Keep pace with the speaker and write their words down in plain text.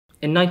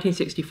In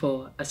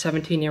 1964, a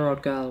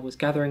 17-year-old girl was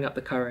gathering up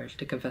the courage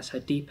to confess her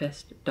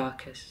deepest,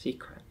 darkest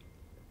secret.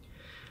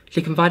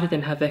 She confided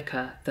in her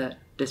vicar that,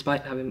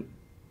 despite having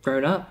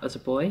grown up as a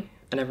boy,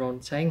 and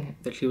everyone saying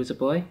that she was a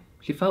boy,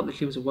 she felt that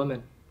she was a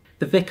woman.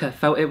 The vicar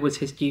felt it was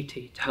his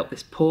duty to help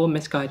this poor,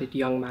 misguided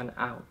young man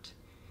out.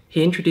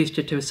 He introduced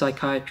her to a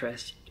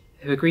psychiatrist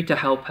who agreed to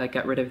help her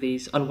get rid of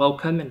these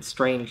unwelcome and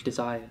strange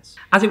desires.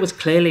 As it was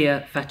clearly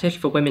a fetish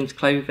for women's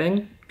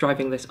clothing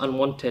driving this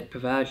unwanted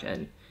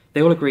perversion,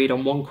 they all agreed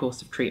on one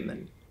course of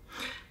treatment.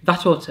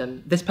 That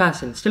autumn, this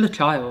person, still a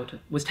child,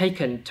 was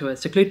taken to a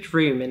secluded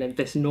room in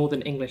this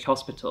northern English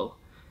hospital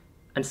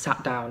and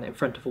sat down in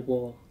front of a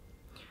wall.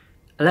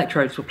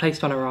 Electrodes were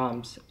placed on her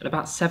arms, and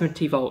about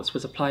 70 volts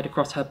was applied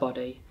across her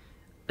body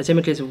as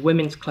images of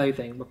women's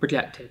clothing were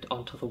projected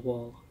onto the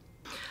wall.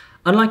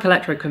 Unlike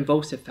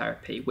electroconvulsive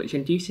therapy, which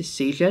induces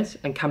seizures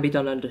and can be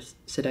done under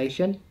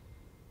sedation,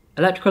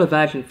 electrical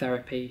aversion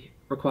therapy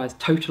requires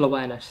total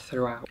awareness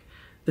throughout.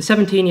 The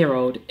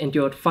 17-year-old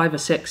endured 5 or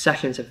 6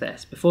 sessions of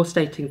this before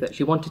stating that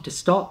she wanted to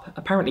stop,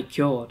 apparently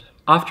cured.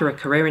 After a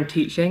career in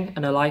teaching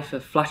and a life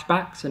of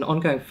flashbacks and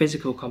ongoing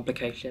physical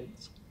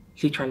complications,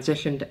 she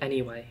transitioned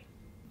anyway.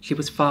 She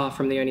was far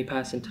from the only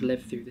person to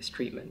live through this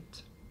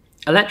treatment.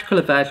 Electrical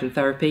aversion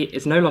therapy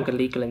is no longer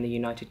legal in the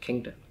United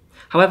Kingdom.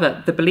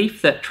 However, the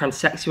belief that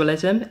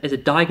transsexualism is a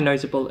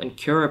diagnosable and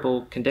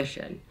curable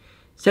condition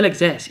still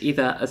exists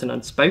either as an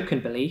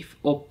unspoken belief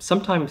or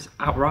sometimes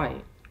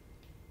outright.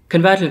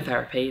 Conversion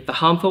therapy, the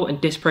harmful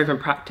and disproven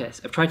practice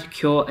of trying to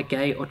cure a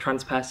gay or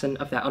trans person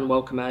of their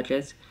unwelcome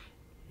urges,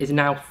 is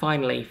now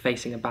finally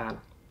facing a ban.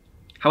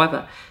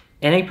 However,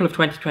 in April of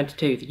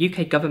 2022, the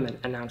UK government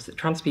announced that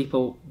trans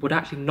people would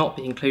actually not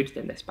be included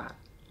in this ban.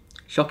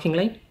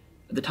 Shockingly,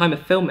 at the time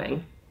of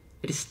filming,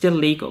 it is still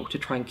legal to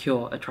try and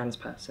cure a trans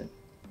person.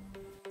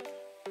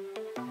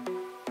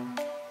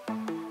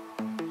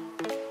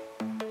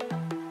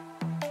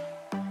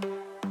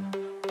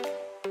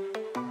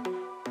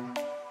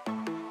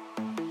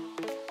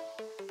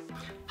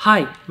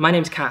 Hi, my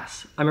name's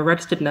Cass. I'm a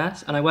registered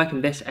nurse and I work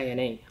in this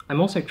A&E. I'm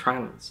also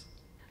trans.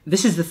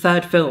 This is the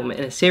 3rd film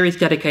in a series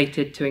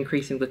dedicated to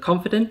increasing the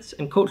confidence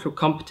and cultural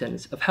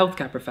competence of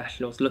healthcare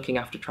professionals looking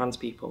after trans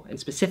people in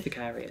specific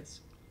areas.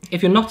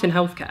 If you're not in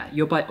healthcare,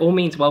 you're by all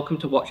means welcome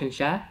to watch and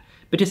share,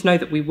 but just know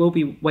that we will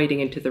be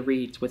wading into the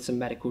reeds with some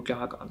medical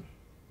jargon.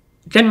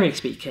 Generally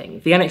speaking,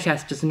 the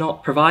NHS does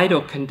not provide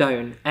or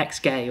condone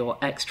ex-gay or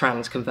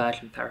ex-trans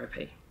conversion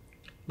therapy.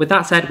 With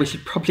that said, we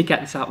should probably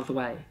get this out of the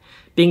way.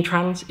 Being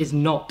trans is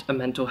not a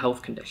mental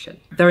health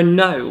condition. There are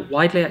no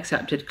widely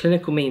accepted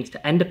clinical means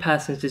to end a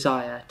person's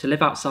desire to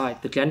live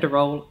outside the gender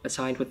role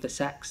assigned with the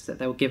sex that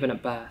they were given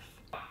at birth.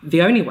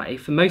 The only way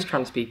for most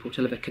trans people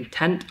to live a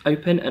content,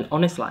 open and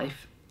honest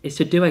life is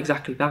to do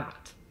exactly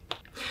that.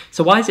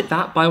 So why is it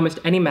that, by almost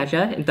any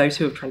measure in those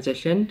who have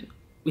transitioned,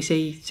 we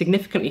see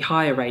significantly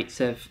higher rates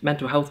of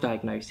mental health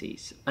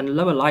diagnoses and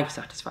lower life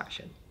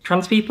satisfaction?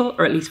 Trans people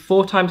are at least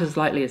 4 times as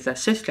likely as their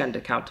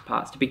cisgender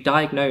counterparts to be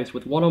diagnosed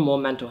with one or more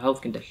mental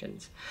health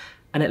conditions,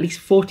 and at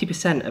least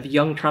 40% of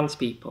young trans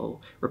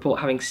people report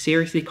having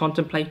seriously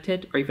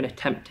contemplated or even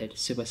attempted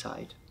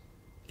suicide.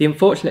 The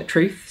unfortunate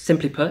truth,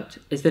 simply put,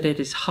 is that it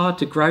is hard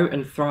to grow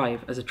and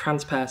thrive as a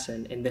trans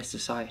person in this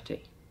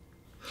society.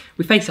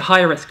 We face a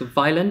higher risk of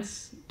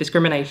violence,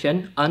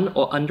 discrimination,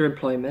 or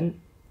underemployment,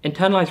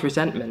 internalised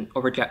resentment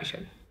or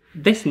rejection.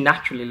 This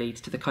naturally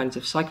leads to the kinds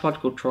of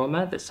psychological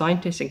trauma that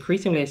scientists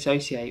increasingly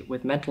associate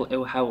with mental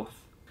ill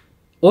health.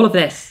 All of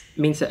this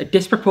means that a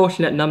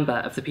disproportionate number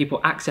of the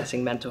people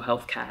accessing mental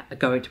health care are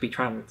going to be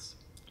trans.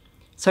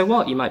 So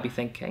what, you might be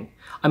thinking?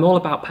 I'm all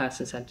about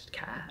person-centred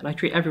care and I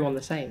treat everyone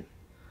the same.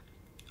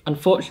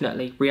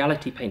 Unfortunately,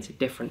 reality paints a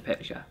different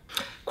picture.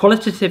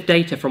 Qualitative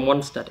data from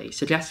one study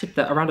suggested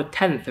that around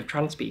 1/10 of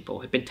trans people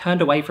had been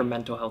turned away from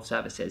mental health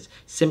services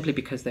simply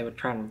because they were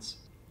trans.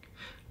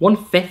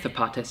 1/5 of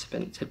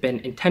participants had been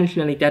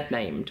intentionally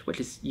dead-named, which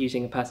is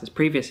using a person's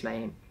previous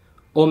name,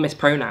 or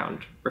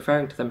mispronounced,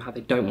 referring to them how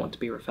they don't want to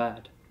be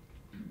referred.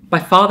 By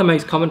far the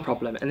most common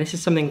problem, and this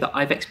is something that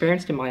I've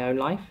experienced in my own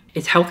life,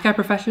 is healthcare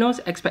professionals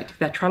expecting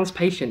their trans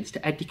patients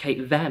to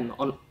educate them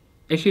on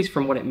issues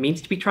from what it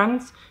means to be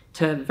trans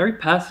to very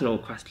personal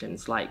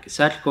questions like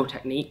surgical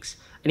techniques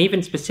and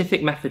even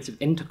specific methods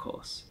of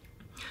intercourse.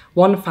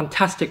 One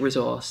fantastic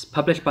resource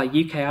published by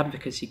UK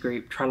advocacy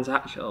group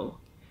Transactional,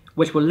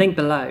 which will link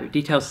below,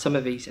 details some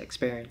of these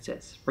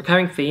experiences.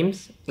 Recurring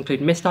themes include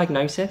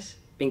misdiagnosis,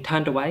 being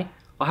turned away,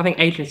 or having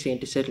agency in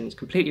decisions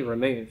completely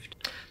removed.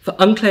 For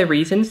unclear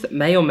reasons that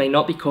may or may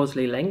not be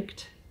causally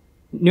linked,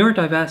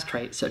 neurodiverse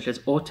traits such as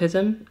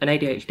autism and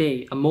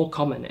ADHD are more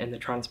common in the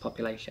trans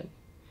population.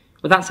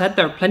 With that said,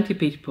 there are plenty of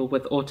people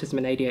with autism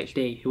and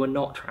ADHD who are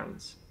not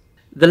trans.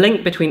 The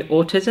link between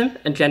autism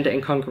and gender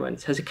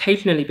incongruence has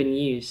occasionally been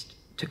used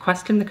to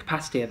question the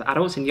capacity of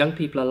adults and young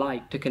people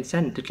alike to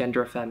consent to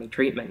gender-affirming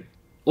treatment.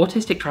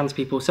 Autistic trans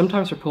people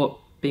sometimes report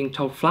being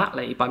told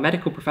flatly by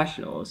medical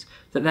professionals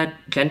that their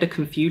gender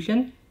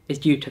confusion is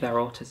due to their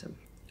autism.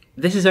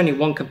 This is only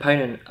one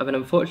component of an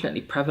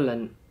unfortunately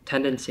prevalent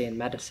tendency in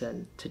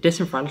medicine to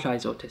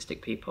disenfranchise autistic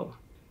people.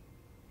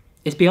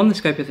 It's beyond the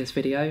scope of this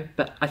video,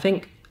 but I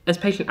think as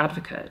patient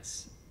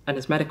advocates and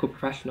as medical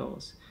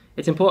professionals,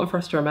 it's important for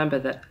us to remember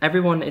that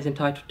everyone is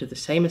entitled to the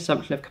same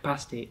assumption of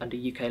capacity under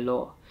UK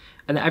law,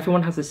 and that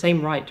everyone has the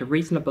same right to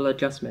reasonable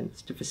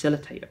adjustments to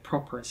facilitate a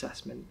proper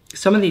assessment.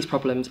 Some of these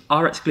problems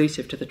are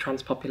exclusive to the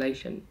trans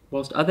population,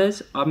 whilst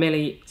others are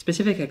merely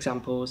specific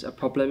examples of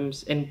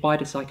problems in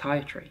wider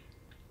psychiatry.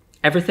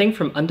 Everything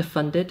from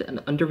underfunded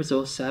and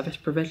under-resourced service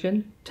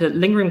provision to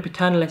lingering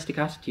paternalistic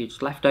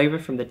attitudes left over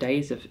from the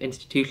days of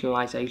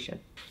institutionalisation.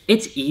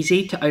 It's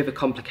easy to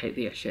overcomplicate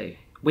the issue.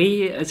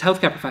 We, as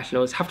healthcare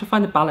professionals, have to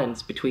find the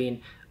balance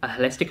between a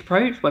holistic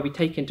approach where we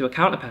take into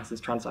account a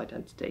person's trans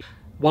identity,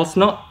 whilst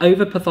not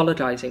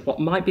over-pathologising what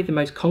might be the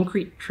most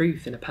concrete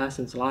truth in a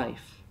person's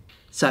life.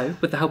 So,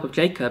 with the help of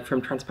Jacob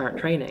from Transparent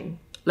Training,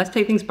 let's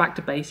take things back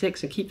to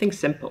basics and keep things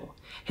simple.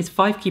 Here's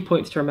 5 key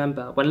points to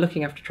remember when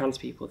looking after trans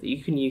people that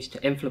you can use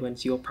to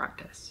influence your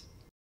practice.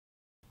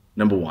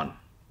 Number 1,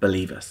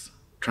 believe us.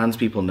 Trans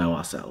people know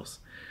ourselves.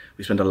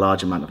 We spend a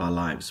large amount of our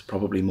lives,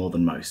 probably more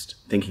than most,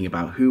 thinking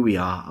about who we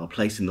are, our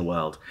place in the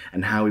world,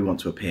 and how we want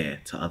to appear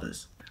to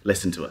others.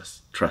 Listen to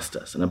us, trust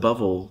us, and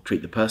above all,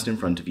 treat the person in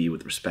front of you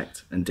with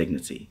respect and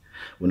dignity.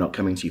 We're not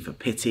coming to you for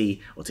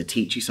pity or to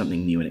teach you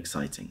something new and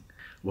exciting.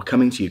 We're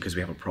coming to you because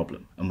we have a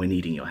problem and we're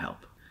needing your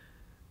help.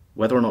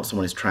 Whether or not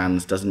someone is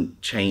trans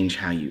doesn't change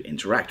how you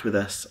interact with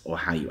us or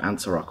how you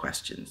answer our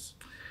questions.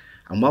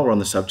 And while we're on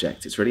the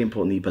subject, it's really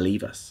important that you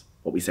believe us.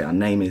 What we say our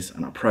name is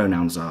and our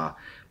pronouns are,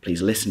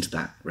 please listen to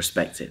that,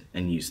 respect it,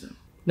 and use them.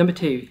 Number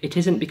 2, it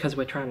isn't because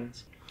we're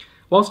trans.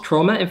 Whilst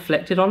trauma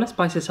inflicted on us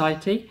by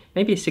society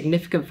may be a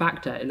significant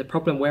factor in the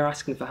problem we're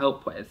asking for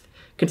help with,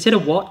 consider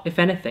what, if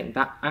anything,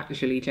 that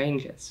actually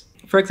changes.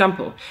 For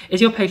example,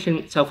 is your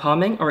patient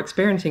self-harming or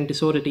experiencing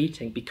disordered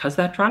eating because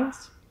they're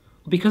trans?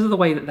 Or because of the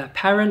way that their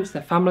parents,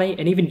 their family,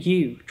 and even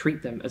you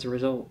treat them as a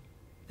result?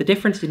 The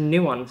difference is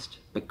nuanced,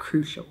 but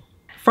crucial.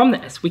 From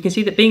this, we can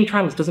see that being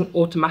trans doesn't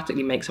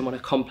automatically make someone a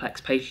complex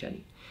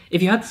patient.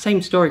 If you had the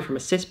same story from a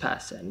cis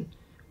person,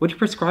 would you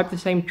prescribe the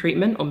same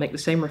treatment or make the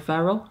same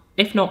referral?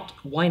 If not,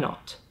 why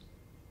not?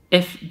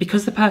 If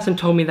because the person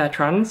told me they're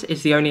trans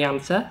is the only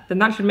answer, then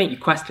that should make you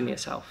question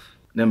yourself.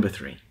 Number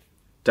 3,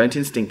 don't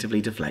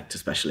instinctively deflect to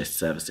specialist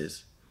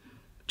services.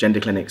 Gender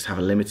clinics have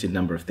a limited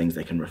number of things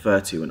they can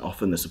refer to, and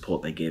often the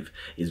support they give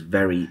is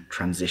very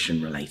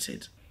transition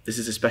related. This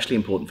is especially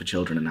important for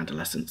children and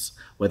adolescents,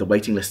 where the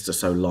waiting lists are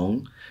so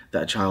long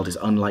that a child is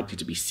unlikely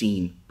to be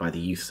seen by the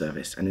youth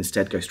service and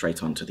instead go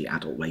straight on to the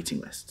adult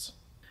waiting lists.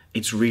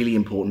 It's really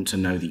important to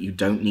know that you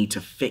don't need to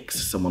fix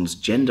someone's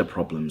gender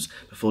problems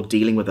before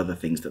dealing with other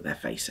things that they're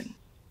facing.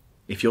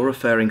 If you're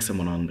referring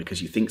someone on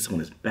because you think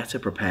someone is better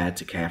prepared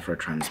to care for a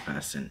trans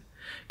person,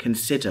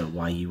 consider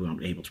why you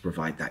weren't able to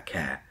provide that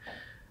care.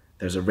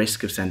 There's a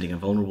risk of sending a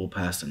vulnerable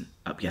person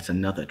up yet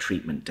another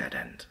treatment dead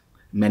end.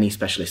 Many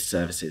specialist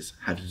services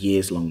have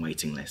years-long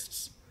waiting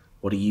lists.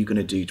 What are you going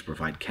to do to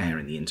provide care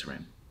in the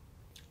interim?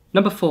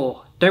 Number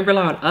 4, don't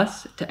rely on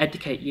us to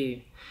educate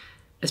you.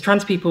 As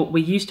trans people,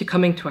 we're used to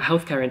coming to a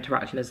healthcare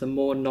interaction as the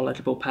more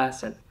knowledgeable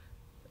person.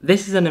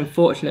 This is an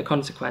unfortunate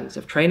consequence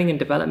of training and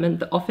development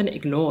that often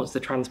ignores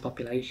the trans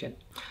population.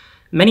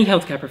 Many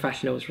healthcare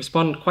professionals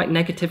respond quite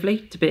negatively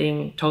to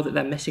being told that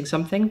they're missing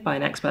something by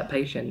an expert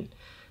patient,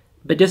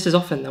 but just as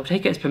often they'll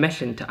take it as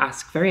permission to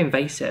ask very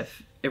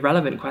invasive,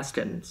 irrelevant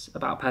questions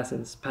about a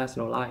person's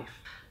personal life.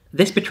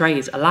 This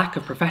betrays a lack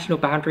of professional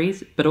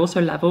boundaries, but also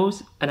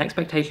levels an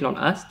expectation on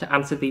us to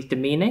answer these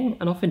demeaning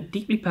and often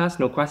deeply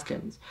personal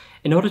questions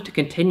in order to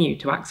continue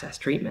to access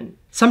treatment.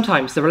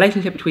 Sometimes the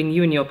relationship between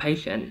you and your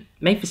patient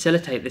may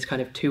facilitate this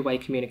kind of two-way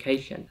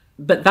communication,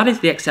 but that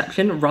is the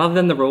exception rather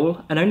than the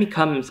rule, and only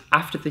comes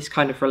after this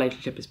kind of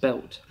relationship is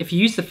built. If you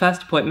use the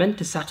first appointment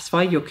to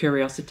satisfy your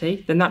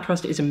curiosity, then that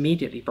trust is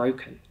immediately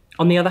broken.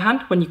 On the other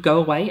hand, when you go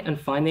away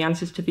and find the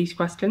answers to these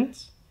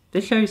questions,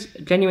 this shows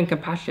genuine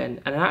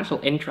compassion and an actual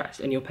interest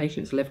in your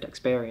patient's lived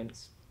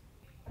experience.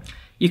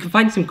 You can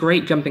find some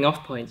great jumping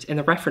off points in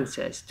the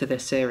references to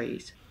this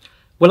series.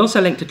 We'll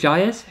also link to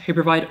Jayas, who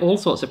provide all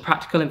sorts of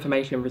practical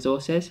information and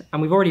resources,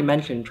 and we've already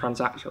mentioned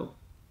Transactual.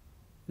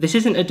 This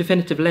isn't a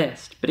definitive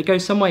list, but it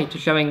goes some way to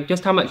showing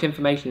just how much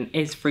information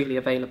is freely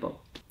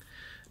available.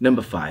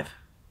 Number 5,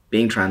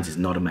 being trans is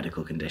not a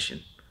medical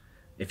condition.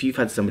 If you've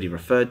had somebody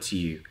referred to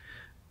you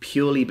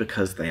purely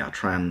because they are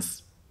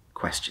trans,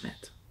 question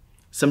it.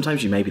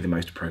 Sometimes you may be the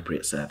most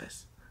appropriate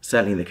service.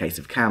 Certainly in the case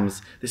of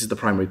CAMS, this is the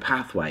primary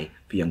pathway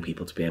for young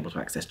people to be able to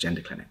access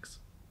gender clinics.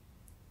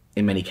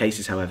 In many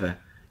cases, however,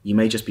 you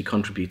may just be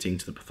contributing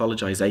to the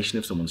pathologisation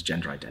of someone's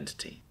gender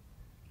identity.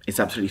 It's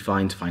absolutely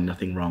fine to find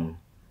nothing wrong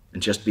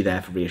and just be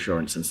there for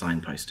reassurance and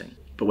signposting.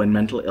 But when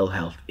mental ill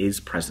health is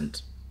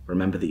present,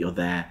 remember that you're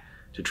there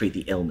to treat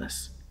the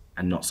illness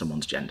and not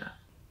someone's gender.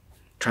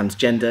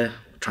 Transgender,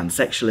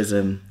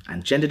 transsexualism,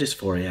 and gender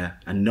dysphoria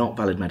are not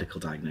valid medical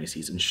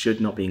diagnoses and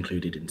should not be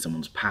included in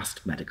someone's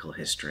past medical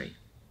history.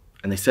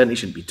 And they certainly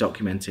shouldn't be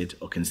documented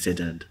or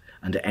considered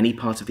under any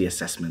part of the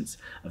assessments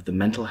of the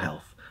Mental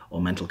Health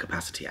or Mental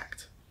Capacity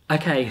Act.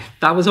 Okay,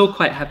 that was all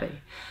quite heavy.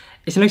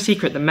 It's no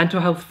secret that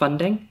mental health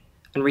funding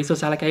and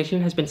resource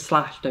allocation has been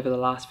slashed over the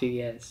last few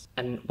years,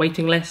 and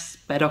waiting lists,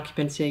 bed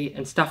occupancy,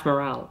 and staff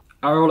morale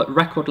are all at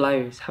record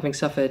lows, having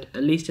suffered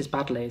at least as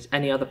badly as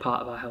any other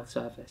part of our health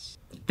service.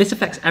 This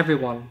affects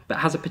everyone, but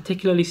has a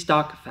particularly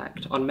stark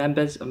effect on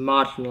members of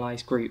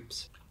marginalised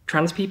groups.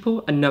 Trans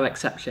people are no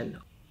exception,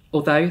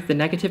 although the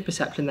negative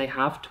perception they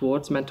have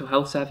towards mental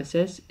health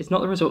services is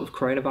not the result of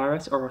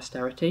coronavirus or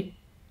austerity.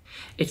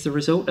 It's the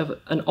result of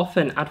an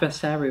often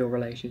adversarial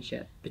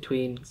relationship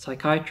between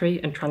psychiatry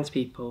and trans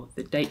people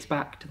that dates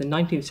back to the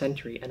 19th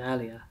century and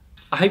earlier.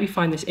 I hope you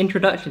find this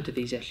introduction to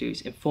these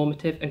issues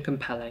informative and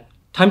compelling.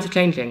 Times are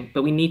changing,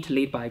 but we need to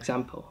lead by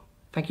example.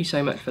 Thank you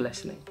so much for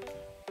listening.